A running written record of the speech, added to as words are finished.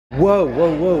Whoa,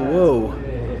 whoa, whoa, whoa.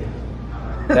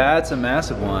 That's a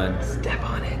massive one. Step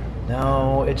on it.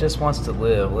 No, it just wants to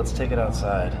live. Let's take it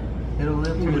outside. It'll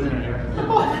live through there.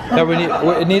 No,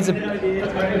 it needs a,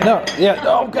 no, yeah,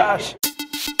 oh gosh.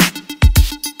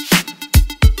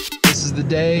 This is the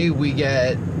day we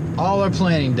get all our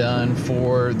planning done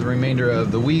for the remainder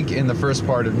of the week and the first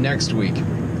part of next week.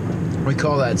 We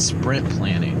call that sprint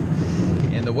planning.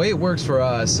 And the way it works for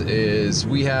us is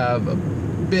we have a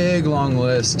big long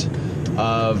list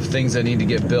of things that need to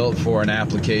get built for an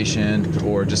application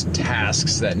or just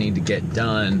tasks that need to get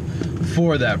done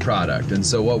for that product. And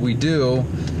so what we do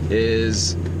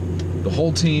is the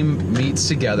whole team meets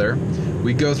together.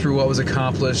 We go through what was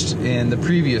accomplished in the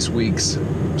previous week's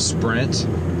sprint,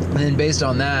 and then based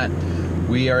on that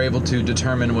we are able to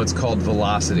determine what's called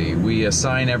velocity. We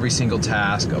assign every single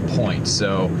task a point,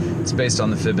 so it's based on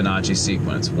the Fibonacci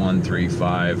sequence: 1, 3,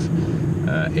 5,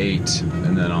 8,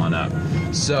 and then on up.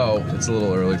 So it's a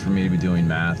little early for me to be doing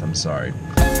math, I'm sorry.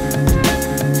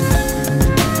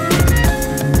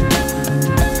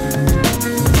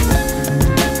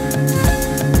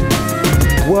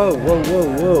 Whoa, whoa, whoa,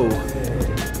 whoa.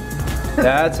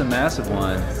 That's a massive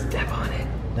one. Step on it.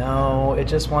 No, it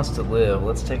just wants to live.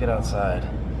 Let's take it outside.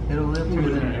 It'll live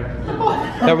through there.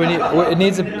 No, it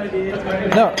needs a,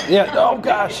 no, yeah, oh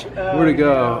gosh. Where'd it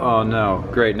go? Oh no,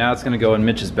 great, now it's gonna go in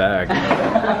Mitch's bag.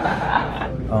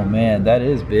 Oh man, that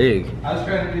is big. I was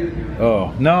trying to do.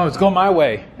 Oh, no, it's going my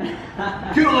way.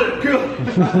 Cool it, cool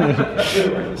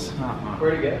it.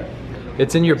 Where'd it go?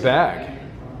 It's in your bag.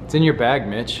 It's in your bag,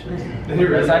 Mitch.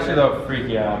 It's actually the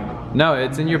freaky out. No,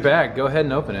 it's in your bag. Go ahead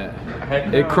and open it. Heck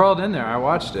no. It crawled in there. I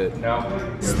watched it. No.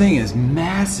 This thing is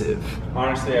massive.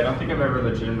 Honestly, I don't think I've ever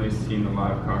legitimately seen a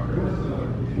live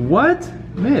cockroach. What?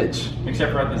 Mitch?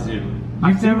 Except for at the zoo.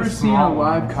 You've never seen a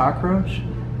live cockroach?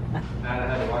 I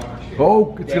had to wash my shoes.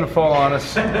 Oh, it's gonna fall on us.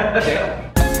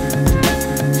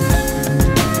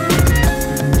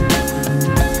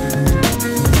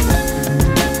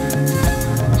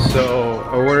 So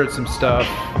I ordered some stuff.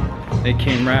 It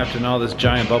came wrapped in all this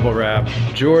giant bubble wrap.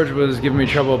 George was giving me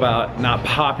trouble about not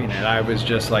popping it. I was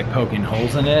just like poking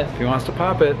holes in it. If he wants to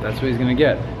pop it, that's what he's gonna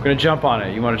get. We're gonna jump on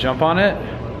it. You wanna jump on it?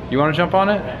 You wanna jump on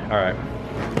it? All right.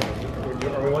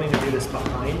 Are we wanting to do this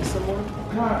behind someone?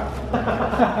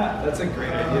 That's a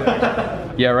great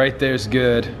idea. Yeah, right there's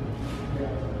good.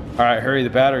 All right, hurry, the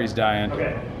battery's dying.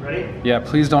 Okay, ready? Yeah,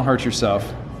 please don't hurt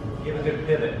yourself. Give a good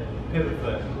pivot. Pivot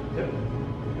foot. Pivot.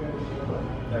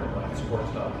 Never mind, sport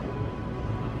stop.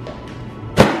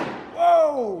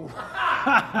 Whoa!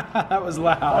 That was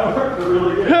loud. That worked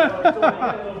really good.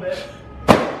 A little bit.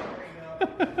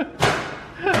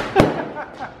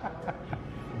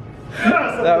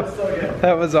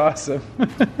 That was awesome. Do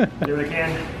what I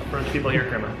can for the people here,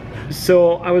 Crema.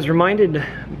 So I was reminded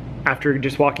after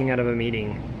just walking out of a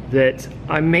meeting that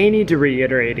I may need to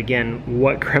reiterate again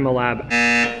what Crema Lab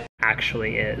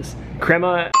actually is.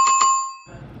 Crema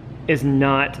is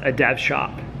not a dev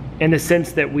shop in the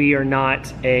sense that we are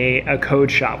not a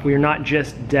code shop. We are not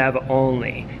just dev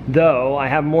only, though I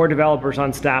have more developers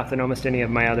on staff than almost any of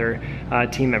my other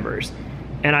team members.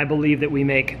 And I believe that we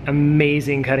make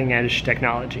amazing cutting edge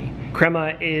technology.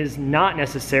 Crema is not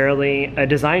necessarily a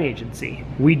design agency.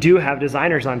 We do have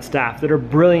designers on staff that are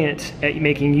brilliant at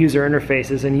making user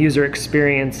interfaces and user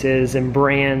experiences and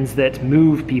brands that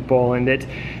move people and that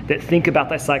think about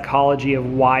the psychology of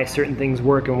why certain things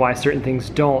work and why certain things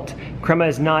don't. Crema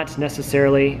is not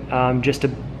necessarily just a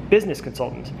business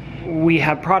consultant. We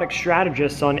have product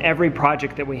strategists on every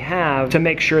project that we have to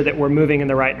make sure that we're moving in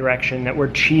the right direction, that we're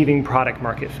achieving product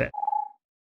market fit.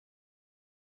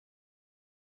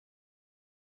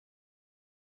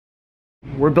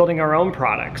 We're building our own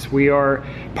products. We are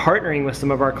partnering with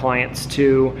some of our clients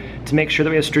to make sure that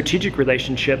we have strategic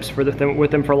relationships with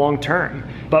them for long term.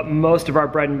 But most of our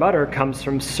bread and butter comes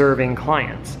from serving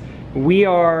clients. We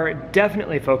are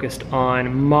definitely focused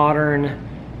on modern,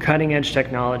 cutting-edge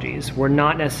technologies. We're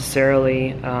not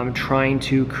necessarily trying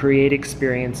to create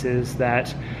experiences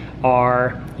that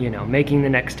are, making the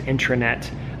next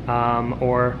intranet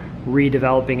or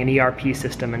redeveloping an ERP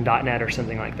system in .NET or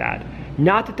something like that.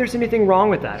 Not that there's anything wrong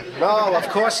with that. No, of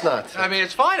course not. I mean,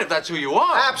 it's fine if that's who you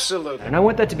are. Absolutely. And I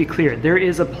want that to be clear. There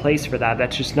is a place for that.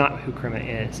 That's just not who Crema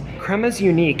is. Crema's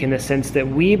unique in the sense that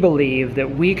we believe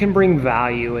that we can bring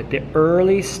value at the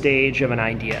early stage of an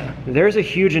idea. There's a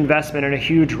huge investment and a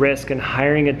huge risk in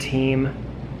hiring a team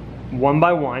one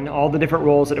by one, all the different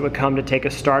roles that it would come to take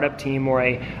a startup team or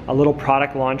a little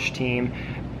product launch team,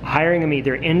 hiring them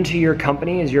either into your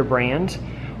company as your brand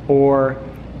or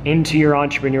into your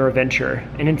entrepreneur venture.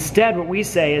 And instead what we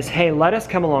say is, hey, let us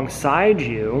come alongside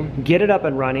you, get it up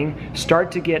and running,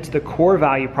 start to get the core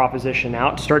value proposition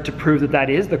out, start to prove that that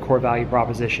is the core value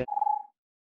proposition.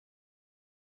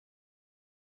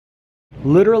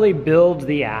 Literally build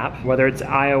the app, whether it's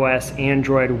iOS,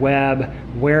 Android, web,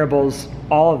 wearables,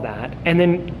 all of that, and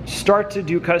then start to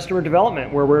do customer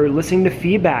development where we're listening to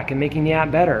feedback and making the app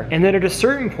better. And then at a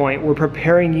certain point, we're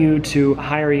preparing you to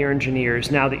hire your engineers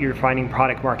now that you're finding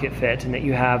product market fit and that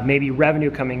you have maybe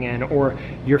revenue coming in or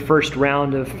your first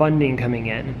round of funding coming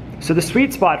in. So the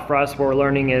sweet spot for us, what we're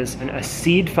learning, is a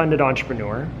seed-funded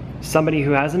entrepreneur, somebody who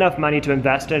has enough money to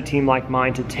invest in a team like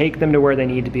mine to take them to where they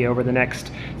need to be over the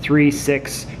next 3,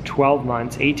 6, 12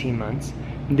 months, 18 months.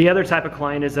 The other type of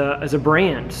client is a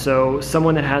brand, so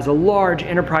someone that has a large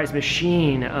enterprise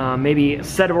machine, maybe a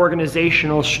set of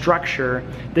organizational structure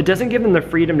that doesn't give them the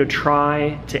freedom to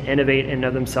try to innovate and know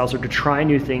themselves or to try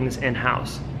new things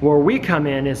in-house. Where we come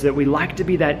in is that we like to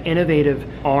be that innovative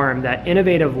arm, that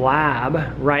innovative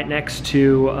lab right next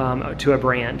to a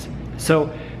brand.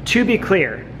 So to be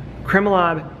clear, Crema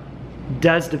Lab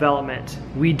does development.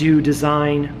 We do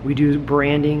design, we do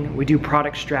branding, we do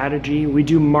product strategy, we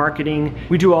do marketing,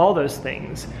 we do all those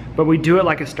things, but we do it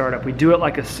like a startup. We do it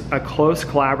like a close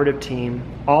collaborative team,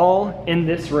 all in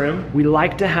this room. We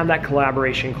like to have that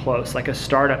collaboration close, like a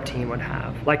startup team would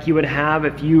have. Like you would have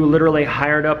if you literally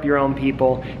hired up your own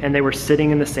people and they were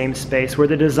sitting in the same space, where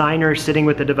the designer is sitting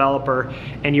with the developer,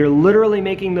 and you're literally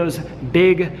making those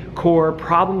big core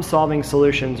problem-solving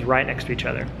solutions right next to each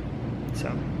other.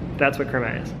 So that's what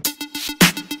Crema is.